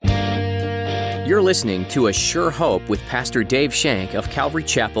You're listening to A Sure Hope with Pastor Dave Shank of Calvary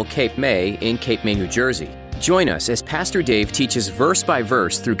Chapel, Cape May in Cape May, New Jersey. Join us as Pastor Dave teaches verse by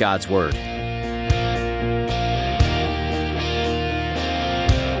verse through God's Word.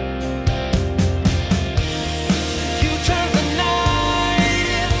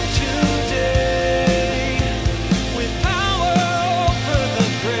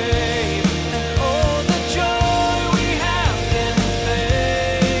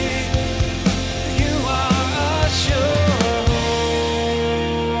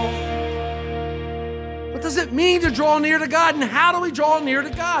 Mean to draw near to God, and how do we draw near to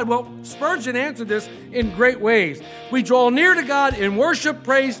God? Well, Spurgeon answered this in great ways. We draw near to God in worship,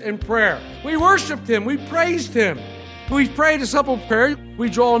 praise, and prayer. We worshiped Him. We praised Him. We prayed a simple prayer. We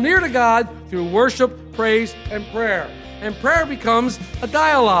draw near to God through worship, praise, and prayer. And prayer becomes a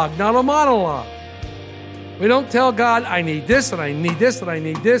dialogue, not a monologue. We don't tell God, I need this, and I need this, and I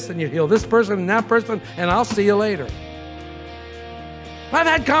need this, and you heal this person and that person, and I'll see you later. I've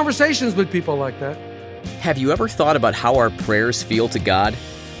had conversations with people like that. Have you ever thought about how our prayers feel to God?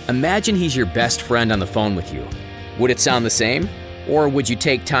 Imagine He's your best friend on the phone with you. Would it sound the same? Or would you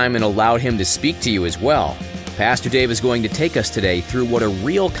take time and allow Him to speak to you as well? Pastor Dave is going to take us today through what a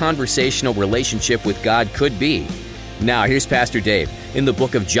real conversational relationship with God could be. Now, here's Pastor Dave in the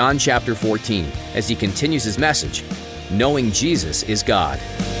book of John chapter 14 as he continues his message, Knowing Jesus is God.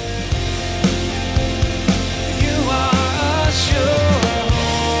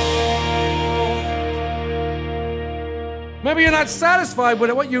 Maybe you're not satisfied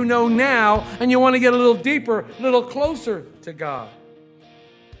with what you know now, and you want to get a little deeper, a little closer to God.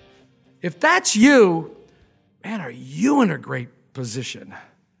 If that's you, man, are you in a great position?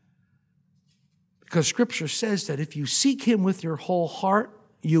 Because Scripture says that if you seek Him with your whole heart,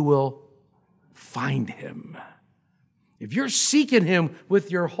 you will find Him. If you're seeking Him with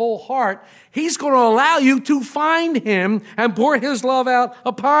your whole heart, He's going to allow you to find Him and pour His love out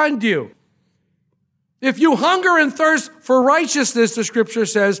upon you. If you hunger and thirst for righteousness, the Scripture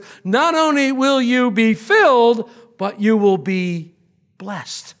says, not only will you be filled, but you will be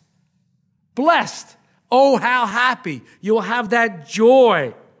blessed. Blessed. Oh, how happy. You'll have that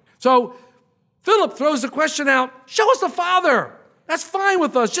joy. So Philip throws the question out, show us the Father. That's fine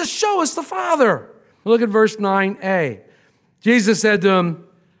with us. Just show us the Father. Look at verse 9a. Jesus said to him,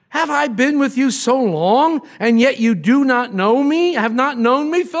 have I been with you so long, and yet you do not know me? Have not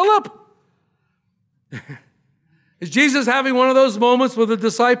known me, Philip? Is Jesus having one of those moments with the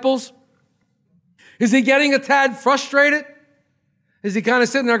disciples? Is He getting a tad frustrated? Is He kind of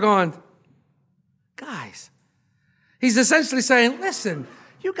sitting there going, guys, He's essentially saying, listen,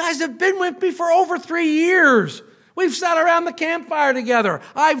 you guys have been with me for over 3 years. We've sat around the campfire together.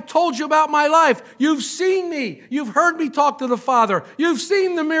 I've told you about my life. You've seen me. You've heard me talk to the Father. You've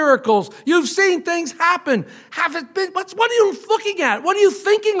seen the miracles. You've seen things happen. Have it been? What are you looking at? What are you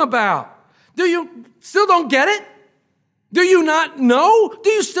thinking about? Do you still don't get it? Do you not know? Do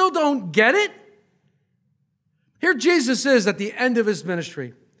you still don't get it? Here Jesus is at the end of His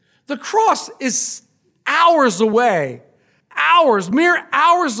ministry. The cross is hours away. Mere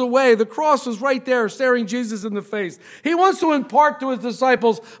hours away. The cross is right there staring Jesus in the face. He wants to impart to His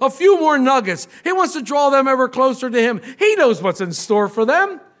disciples a few more nuggets. He wants to draw them ever closer to Him. He knows what's in store for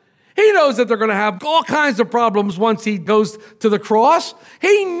them. He knows that they're going to have all kinds of problems once He goes to the cross.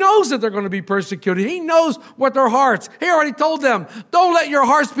 He knows that they're going to be persecuted. He knows what their hearts. He already told them, don't let your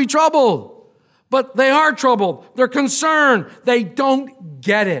hearts be troubled. But they are troubled. They're concerned. They don't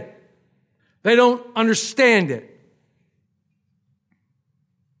get it. They don't understand it.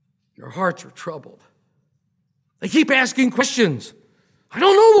 Your hearts are troubled. They keep asking questions. I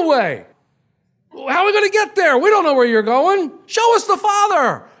don't know the way. How are we going to get there? We don't know where you're going. Show us the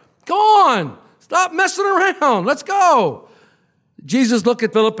Father. Go on. Stop messing around. Let's go. Jesus looked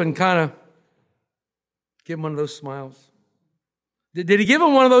at Philip and kind of gave him one of those smiles. Did He give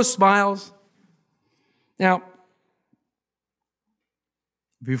him one of those smiles? Now,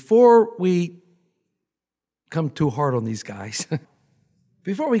 before we come too hard on these guys,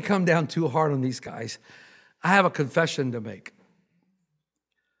 before we come down too hard on these guys, I have a confession to make.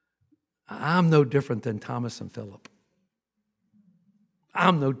 I'm no different than Thomas and Philip.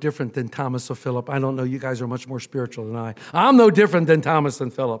 I'm no different than Thomas or Philip. I don't know, you guys are much more spiritual than I. I'm no different than Thomas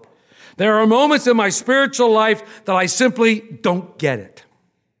and Philip. There are moments in my spiritual life that I simply don't get it.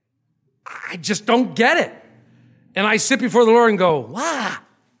 I just don't get it. And I sit before the Lord and go, wow,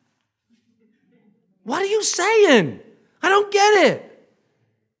 what are you saying? I don't get it.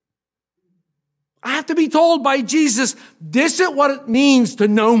 I have to be told by Jesus, this is what it means to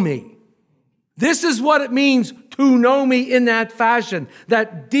know me. This is what it means to know me in that fashion,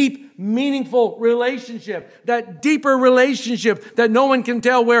 that deep, meaningful relationship, that deeper relationship that no one can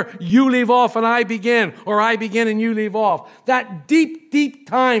tell where you leave off and I begin, or I begin and you leave off. That deep, deep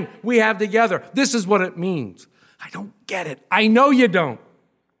time we have together. This is what it means. I don't get it. I know you don't.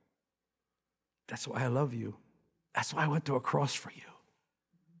 That's why I love you. That's why I went to a cross for you.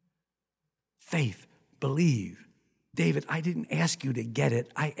 Faith, believe. David, I didn't ask you to get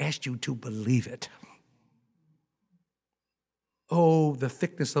it. I asked you to believe it. Oh, the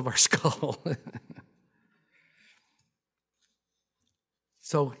thickness of our skull.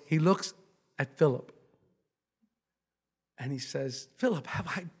 So he looks at Philip and he says, Philip, have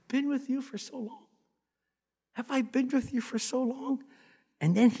I been with you for so long? Have I been with you for so long?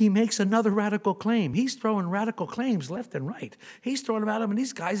 And then he makes another radical claim. He's throwing radical claims left and right. He's throwing them at him, and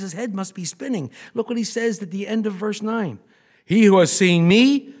these guys, his head must be spinning. Look what he says at the end of verse 9. He who has seen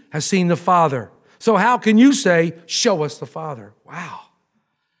me has seen the Father. So how can you say, show us the Father? Wow.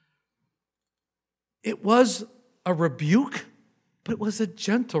 It was a rebuke, but it was a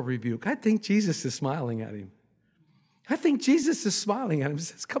gentle rebuke. I think Jesus is smiling at him. I think Jesus is smiling at him and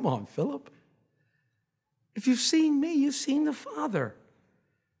says, come on, Philip. If you've seen me, you've seen the Father.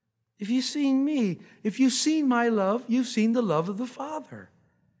 If you've seen me, if you've seen my love, you've seen the love of the Father.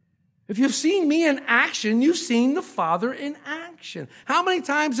 If you've seen me in action, you've seen the Father in action. How many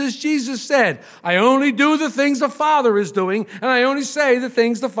times has Jesus said, I only do the things the Father is doing, and I only say the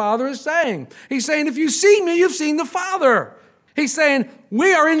things the Father is saying? He's saying, if you've seen me, you've seen the Father. He's saying,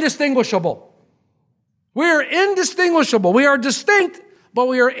 we are indistinguishable. We are indistinguishable. We are distinct, but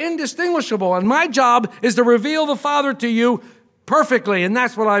we are indistinguishable. And my job is to reveal the Father to you perfectly, and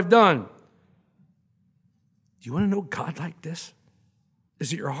that's what I've done. Do you want to know God like this?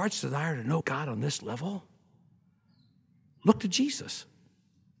 Is it your heart's desire to know God on this level? Look to Jesus.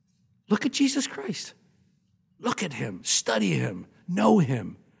 Look at Jesus Christ. Look at him, study him, know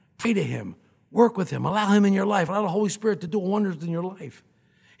him, pray to him, work with him, allow him in your life, allow the Holy Spirit to do wonders in your life.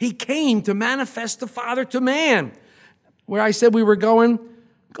 He came to manifest the Father to man. Where I said we were going,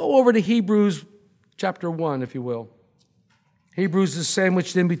 go over to Hebrews chapter 1, if you will. Hebrews is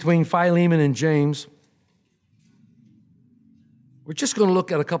sandwiched in between Philemon and James. We're just going to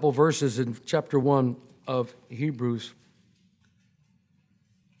look at a couple verses in chapter 1 of Hebrews.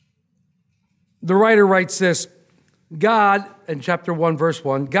 The writer writes this, God, in chapter 1, verse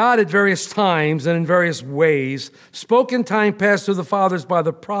 1, God at various times and in various ways spoke in time past to the fathers by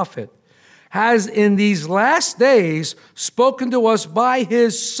the prophet, has in these last days spoken to us by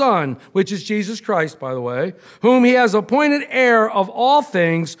his Son, which is Jesus Christ, by the way, whom he has appointed heir of all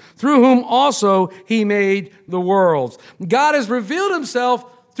things, through whom also he made the worlds. God has revealed himself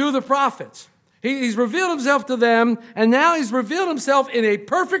through the prophets. He's revealed himself to them, and now he's revealed himself in a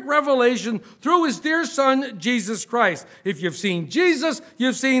perfect revelation through his dear Son, Jesus Christ. If you've seen Jesus,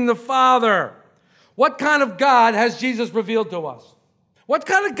 you've seen the Father. What kind of God has Jesus revealed to us? What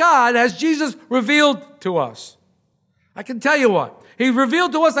kind of God has Jesus revealed to us? I can tell you what. He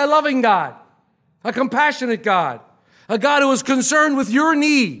revealed to us a loving God, a compassionate God, a God who is concerned with your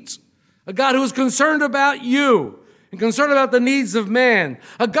needs, a God who is concerned about you and concerned about the needs of man,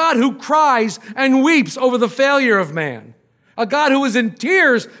 a God who cries and weeps over the failure of man, a God who is in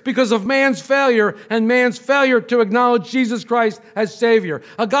tears because of man's failure and man's failure to acknowledge Jesus Christ as Savior,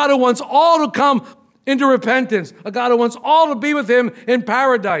 a God who wants all to come into repentance, a God who wants all to be with him in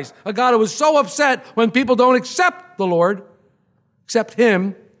paradise, a God who is so upset when people don't accept the Lord, accept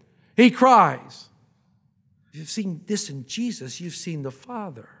him, he cries. If you've seen this in Jesus, you've seen the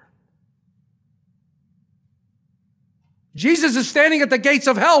Father. Jesus is standing at the gates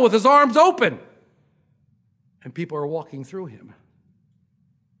of hell with his arms open, and people are walking through him.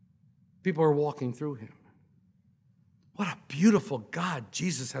 People are walking through him. What a beautiful God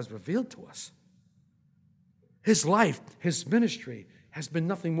Jesus has revealed to us. His life, his ministry has been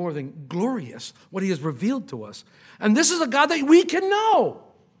nothing more than glorious, what he has revealed to us. And this is a God that we can know.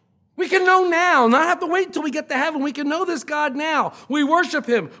 We can know now, not have to wait until we get to heaven. We can know this God now. We worship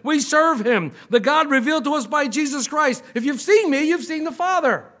him. We serve him. The God revealed to us by Jesus Christ. If you've seen me, you've seen the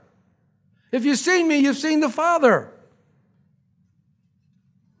Father. If you've seen me, you've seen the Father.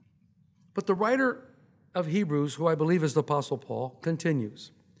 But the writer of Hebrews, who I believe is the Apostle Paul,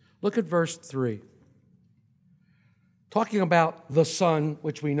 continues. Look at verse 3. Talking about the Son,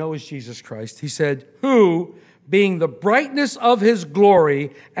 which we know is Jesus Christ, he said, who, being the brightness of his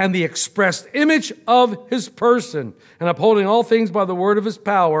glory and the expressed image of his person, and upholding all things by the word of his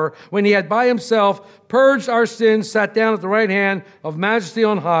power, when he had by himself purged our sins, sat down at the right hand of majesty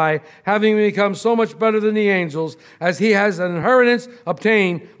on high, having become so much better than the angels, as he has an inheritance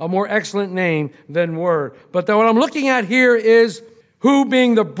obtained a more excellent name than word. But what I'm looking at here is who,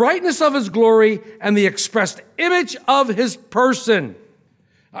 being the brightness of his glory and the expressed image of his person.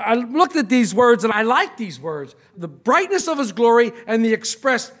 I looked at these words and I like these words. The brightness of his glory and the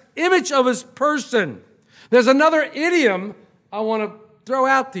expressed image of his person. There's another idiom I want to throw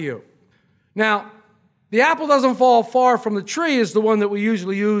out to you. Now, the apple doesn't fall far from the tree is the one that we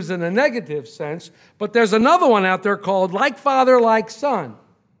usually use in a negative sense, but there's another one out there called like father, like son.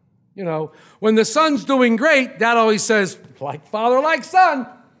 You know, when the son's doing great, dad always says, like father, like son.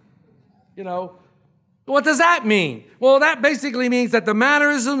 You know, what does that mean? Well, that basically means that the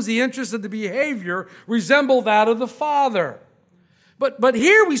mannerisms, the interests, and the behavior resemble that of the Father. But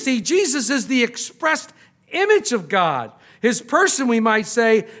here we see Jesus is the expressed image of God. His person, we might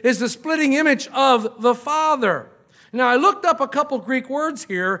say, is the splitting image of the Father. Now, I looked up a couple Greek words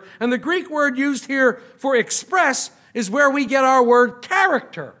here, and the Greek word used here for express is where we get our word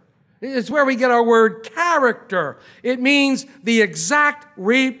character. It's where we get our word character. It means the exact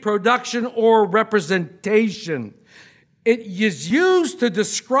reproduction or representation. It is used to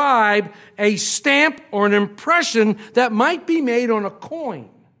describe a stamp or an impression that might be made on a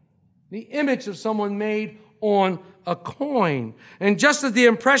coin. The image of someone made on a coin. And just as the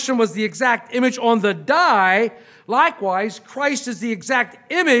impression was the exact image on the die, likewise, Christ is the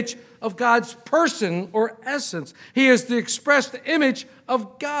exact image of God's person or essence. He is the expressed image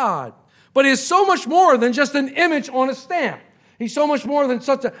of God. But he is so much more than just an image on a stamp. He's so much more than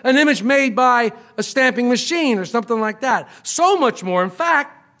an image made by a stamping machine or something like that. So much more. In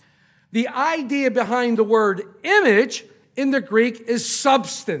fact, the idea behind the word image in the Greek is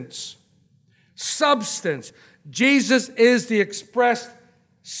substance. Substance. Jesus is the expressed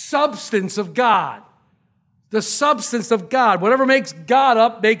substance of God. The substance of God. Whatever makes God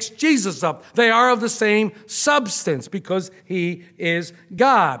up makes Jesus up. They are of the same substance because he is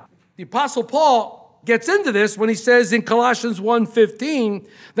God. The Apostle Paul gets into this when he says in Colossians 1:15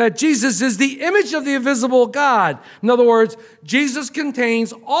 that Jesus is the image of the invisible God. In other words, Jesus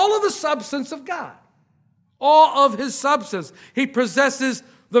contains all of the substance of God. All of his substance. He possesses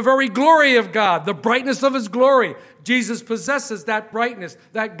the very glory of God, the brightness of his glory. Jesus possesses that brightness,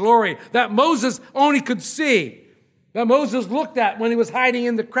 that glory, that Moses only could see, that Moses looked at when he was hiding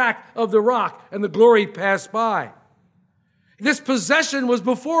in the crack of the rock and the glory passed by. This possession was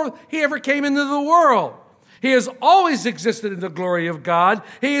before he ever came into the world. He has always existed in the glory of God.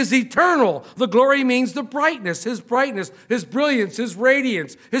 He is eternal. The glory means the brightness, his brilliance, his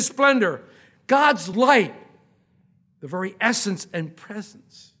radiance, his splendor. God's light, the very essence and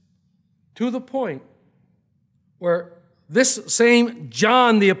presence. To the point where this same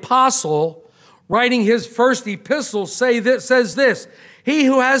John the Apostle, writing his first epistle, says this, he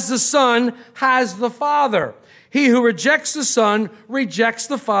who has the Son has the Father. He who rejects the Son rejects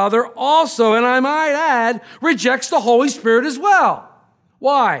the Father also, and I might add, rejects the Holy Spirit as well.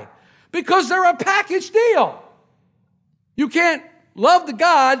 Why? Because they're a package deal. You can't love the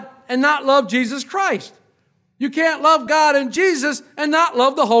God and not love Jesus Christ. You can't love God and Jesus and not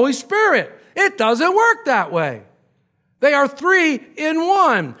love the Holy Spirit. It doesn't work that way. They are three in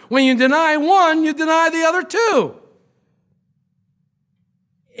one. When you deny one, you deny the other two.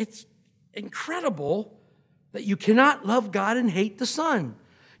 It's incredible that you cannot love God and hate the Son.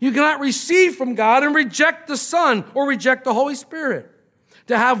 You cannot receive from God and reject the Son or reject the Holy Spirit.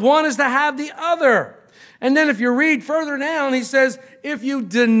 To have one is to have the other. And then if you read further down, he says, if you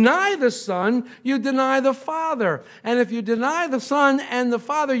deny the Son, you deny the Father. And if you deny the Son and the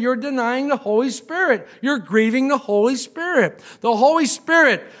Father, you're denying the Holy Spirit. You're grieving the Holy Spirit. The Holy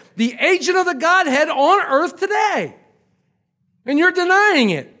Spirit, the agent of the Godhead on earth today. And you're denying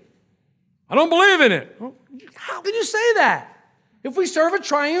it. I don't believe in it. How can you say that if we serve a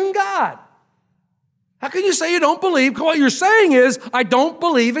triune God? How can you say you don't believe? What you're saying is, I don't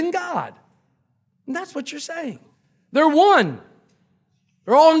believe in God. And that's what you're saying. They're one.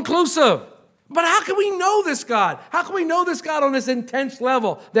 They're all inclusive. But how can we know this God? How can we know this God on this intense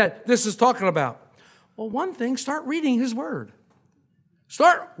level that this is talking about? Well, one thing, start reading his word.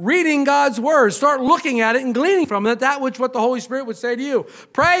 Start reading God's word. Start looking at it and gleaning from it that which what the Holy Spirit would say to you.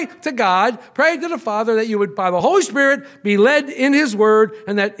 Pray to God, pray to the Father that you would, by the Holy Spirit, be led in his word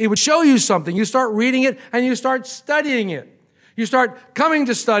and that it would show you something. You start reading it and you start studying it. You start coming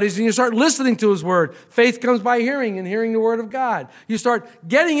to studies and you start listening to his word. Faith comes by hearing and hearing the word of God. You start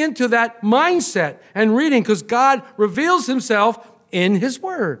getting into that mindset and reading because God reveals himself in his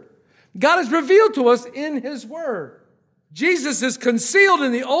word. God is revealed to us in his word. Jesus is concealed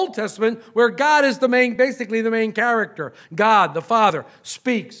in the Old Testament where God is basically the main character. God, the Father,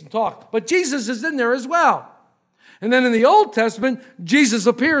 speaks and talks. But Jesus is in there as well. And then in the Old Testament, Jesus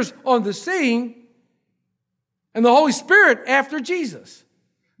appears on the scene and the Holy Spirit after Jesus.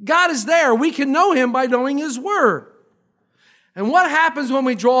 God is there. We can know him by knowing his word. And what happens when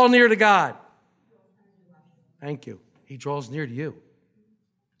we draw near to God? Thank you. He draws near to you.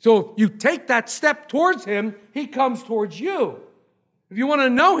 So if you take that step towards him, he comes towards you. If you want to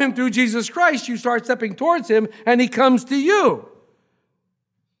know him through Jesus Christ, you start stepping towards him and he comes to you.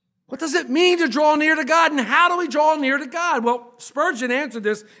 What does it mean to draw near to God, and how do we draw near to God? Well, Spurgeon answered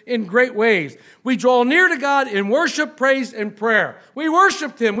this in great ways. We draw near to God in worship, praise, and prayer. We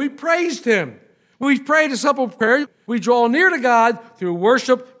worshiped him. We praised him. We prayed a simple prayer. We draw near to God through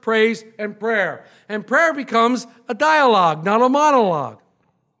worship, praise, and prayer. And prayer becomes a dialogue, not a monologue.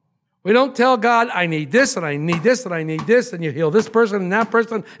 We don't tell God, I need this, and I need this, and I need this, and you heal this person and that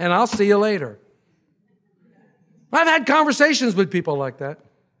person, and I'll see you later. I've had conversations with people like that.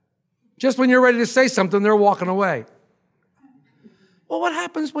 Just when you're ready to say something, they're walking away. Well, what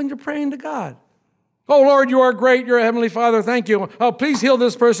happens when you're praying to God? Oh, Lord, you are great. You're a heavenly Father. Thank you. Oh, please heal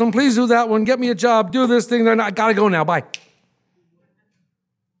this person. Please do that one. Get me a job. Do this thing. I got to go now. Bye.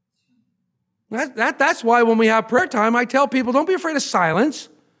 That's why when we have prayer time, I tell people, don't be afraid of silence.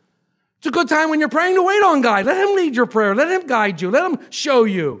 It's a good time when you're praying to wait on God. Let him lead your prayer. Let him guide you. Let him show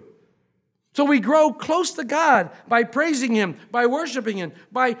you. So we grow close to God by praising him, by worshiping him,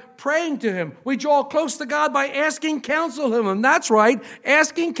 by praying to him. We draw close to God by asking counsel of him. That's right,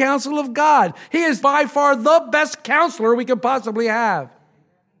 asking counsel of God. He is by far the best counselor we could possibly have.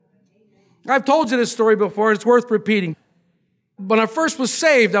 I've told you this story before. It's worth repeating. When I first was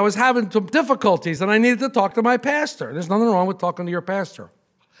saved, I was having some difficulties, and I needed to talk to my pastor. There's nothing wrong with talking to your pastor.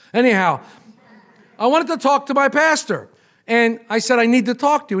 Anyhow, I wanted to talk to my pastor. And I said, I need to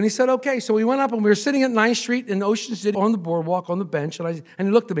talk to you. And he said, okay. So we went up and we were sitting at 9th Street in Ocean City on the boardwalk on the bench. And he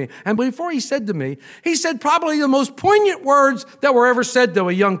looked at me. And before he said to me, he said probably the most poignant words that were ever said to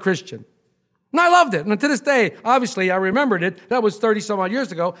a young Christian. And I loved it. And to this day, obviously, I remembered it. That was 30 some odd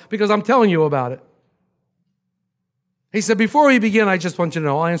years ago because I'm telling you about it. He said, before we begin, I just want you to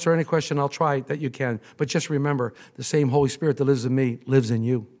know, I'll answer any question. I'll try that you can. But just remember, the same Holy Spirit that lives in me lives in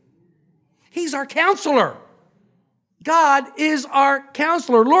you. He's our counselor. God is our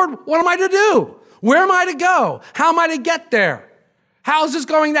counselor. Lord, what am I to do? Where am I to go? How am I to get there? How is this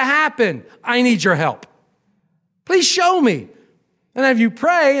going to happen? I need your help. Please show me. And if you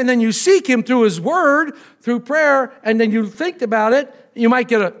pray and then you seek him through his word, through prayer, and then you think about it, you might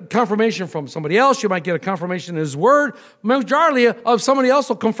get a confirmation from somebody else. You might get a confirmation in his word. Majority of somebody else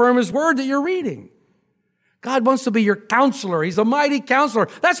will confirm his word that you're reading. God wants to be your counselor. He's a mighty counselor.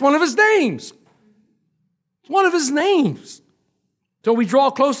 That's one of his names. It's one of his names. So we draw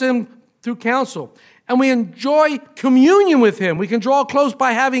close to him through counsel. And we enjoy communion with him. We can draw close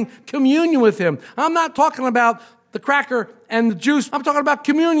by having communion with him. I'm not talking about the cracker and the juice. I'm talking about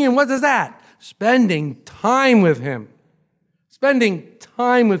communion. What is that? Spending time with him. Spending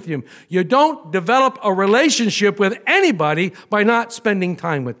time with him. You don't develop a relationship with anybody by not spending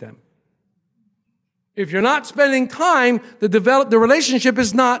time with them. If you're not spending time, the relationship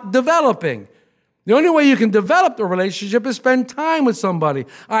is not developing. The only way you can develop the relationship is spend time with somebody.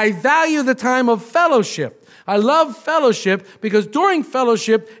 I value the time of fellowship. I love fellowship because during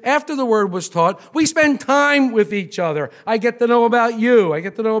fellowship, after the word was taught, we spend time with each other. I get to know about you. I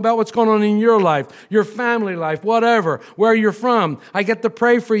get to know about what's going on in your life, your family life, whatever, where you're from. I get to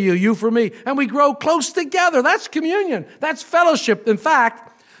pray for you, you for me. And we grow close together. That's communion. That's fellowship. In fact,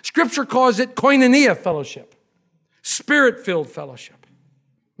 Scripture calls it koinonia fellowship, spirit-filled fellowship.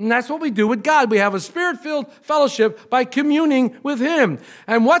 And that's what we do with God. We have a spirit-filled fellowship by communing with him.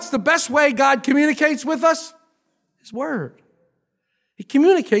 And what's the best way God communicates with us? His word. He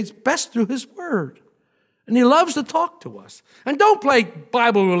communicates best through his word. And he loves to talk to us. And don't play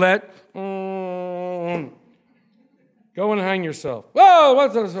Bible roulette. Go and hang yourself. Whoa,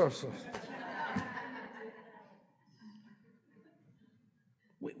 what's this?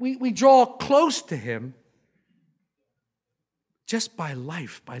 We draw close to him just by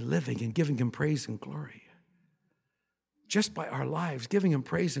life, by living and giving him praise and glory. Just by our lives, giving him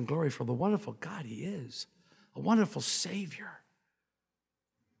praise and glory for the wonderful God he is, a wonderful Savior.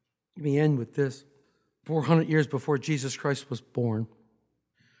 Let me end with this. 400 years before Jesus Christ was born,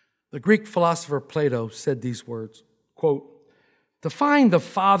 the Greek philosopher Plato said these words, quote, To find the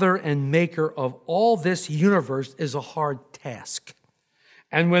Father and Maker of all this universe is a hard task.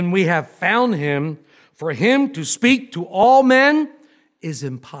 And when we have found him, for him to speak to all men is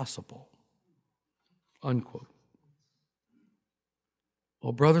impossible. Unquote.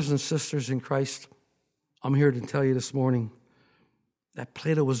 Well, brothers and sisters in Christ, I'm here to tell you this morning that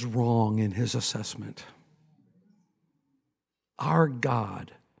Plato was wrong in his assessment. Our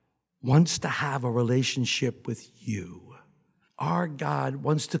God wants to have a relationship with you. Our God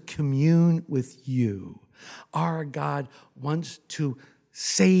wants to commune with you. Our God wants to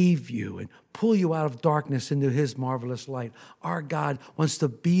save you and pull you out of darkness into his marvelous light. Our God wants to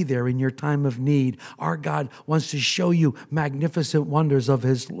be there in your time of need. Our God wants to show you magnificent wonders of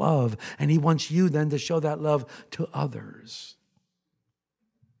his love, and he wants you then to show that love to others.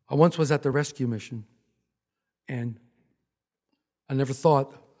 I once was at the rescue mission, and I never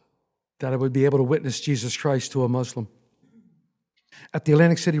thought that I would be able to witness Jesus Christ to a Muslim. At the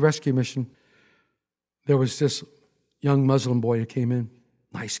Atlantic City Rescue Mission, there was this young Muslim boy who came in.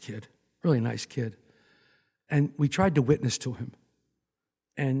 Nice kid, really nice kid. And we tried to witness to him.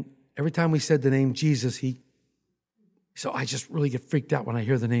 And every time we said the name Jesus, so I just really get freaked out when I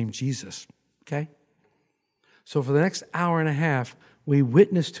hear the name Jesus, okay? So for the next hour and a half, we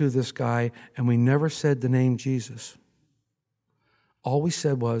witnessed to this guy, and we never said the name Jesus. All we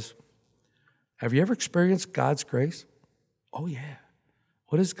said was, have you ever experienced God's grace? Oh, yeah.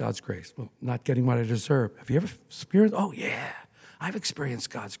 What is God's grace? Well, not getting what I deserve. Have you ever experienced? Oh, yeah. I've experienced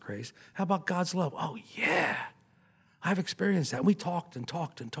God's grace. How about God's love? Oh, yeah. I've experienced that. And we talked and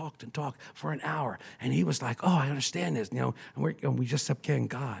talked and talked and talked for an hour. And he was like, oh, I understand this. And we just kept getting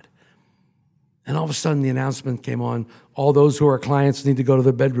God. And all of a sudden, the announcement came on, all those who are clients need to go to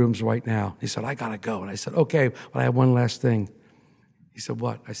their bedrooms right now. He said, I got to go. And I said, okay, but I have one last thing. He said,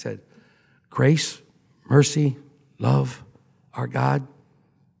 what? I said, grace, mercy, love, our God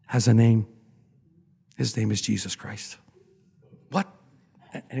has a name. His name is Jesus Christ. What?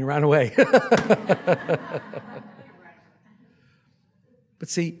 And he ran away. But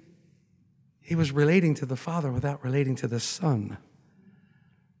see, he was relating to the Father without relating to the Son.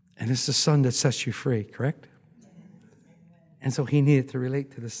 And it's the Son that sets you free, correct? And so he needed to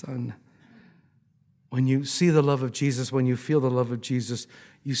relate to the Son. When you see the love of Jesus, when you feel the love of Jesus,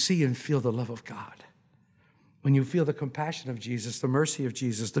 you see and feel the love of God. When you feel the compassion of Jesus, the mercy of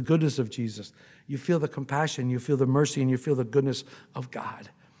Jesus, the goodness of Jesus, you feel the compassion, you feel the mercy, and you feel the goodness of God.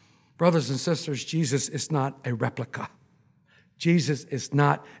 Brothers and sisters, Jesus is not a replica. Jesus is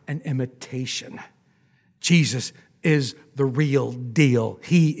not an imitation. Jesus is the real deal.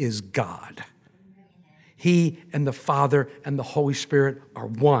 He is God. He and the Father and the Holy Spirit are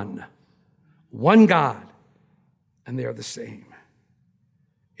one. One God, and they are the same.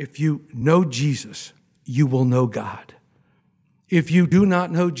 If you know Jesus, you will know God. If you do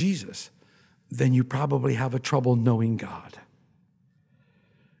not know Jesus, then you probably have a trouble knowing God.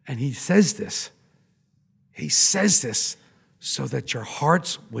 And he says this so that your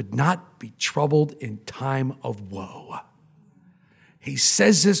hearts would not be troubled in time of woe. He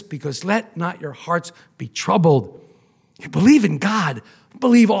says this because let not your hearts be troubled. You believe in God,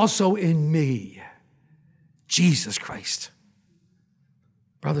 believe also in me, Jesus Christ.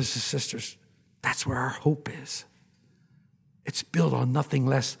 Brothers and sisters, that's where our hope is. It's built on nothing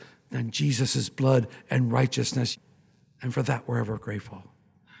less than Jesus' blood and righteousness. And for that, we're ever grateful.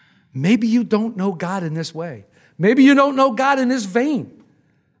 Maybe you don't know God in this way. Maybe you don't know God in this vein.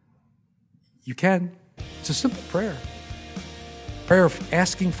 You can. It's a simple prayer. A prayer of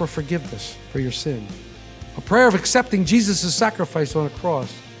asking for forgiveness for your sin. A prayer of accepting Jesus' sacrifice on a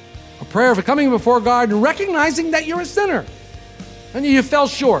cross. A prayer of coming before God and recognizing that you're a sinner and you fell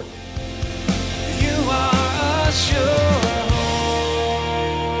short. You are a sure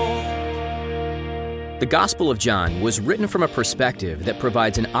hope. The Gospel of John was written from a perspective that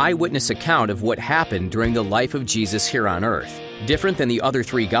provides an eyewitness account of what happened during the life of Jesus here on earth. Different than the other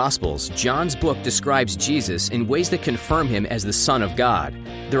three Gospels, John's book describes Jesus in ways that confirm him as the Son of God.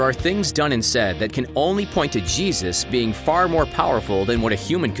 There are things done and said that can only point to Jesus being far more powerful than what a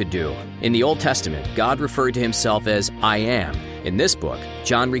human could do. In the Old Testament, God referred to himself as I Am. In this book,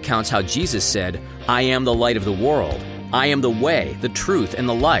 John recounts how Jesus said, I am the light of the world. I am the way, the truth, and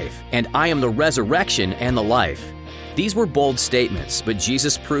the life, and I am the resurrection and the life. These were bold statements, but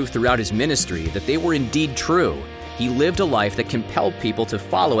Jesus proved throughout his ministry that they were indeed true. He lived a life that compelled people to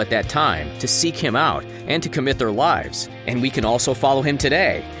follow at that time, to seek him out, and to commit their lives. And we can also follow him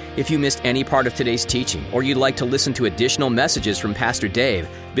today. If you missed any part of today's teaching, or you'd like to listen to additional messages from Pastor Dave,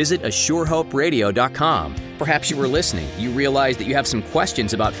 visit ASureHopeRadio.com. Perhaps you were listening, you realized that you have some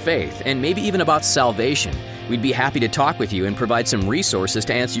questions about faith, and maybe even about salvation. We'd be happy to talk with you and provide some resources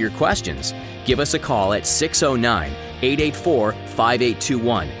to answer your questions. Give us a call at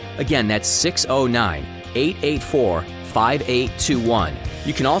 609-884-5821. Again, that's 609-884-5821.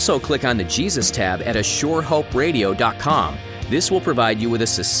 You can also click on the Jesus tab at ASureHopeRadio.com. This will provide you with a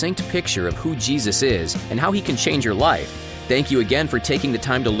succinct picture of who Jesus is and how he can change your life. Thank you again for taking the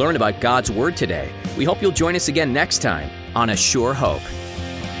time to learn about God's Word today. We hope you'll join us again next time on A Sure Hope.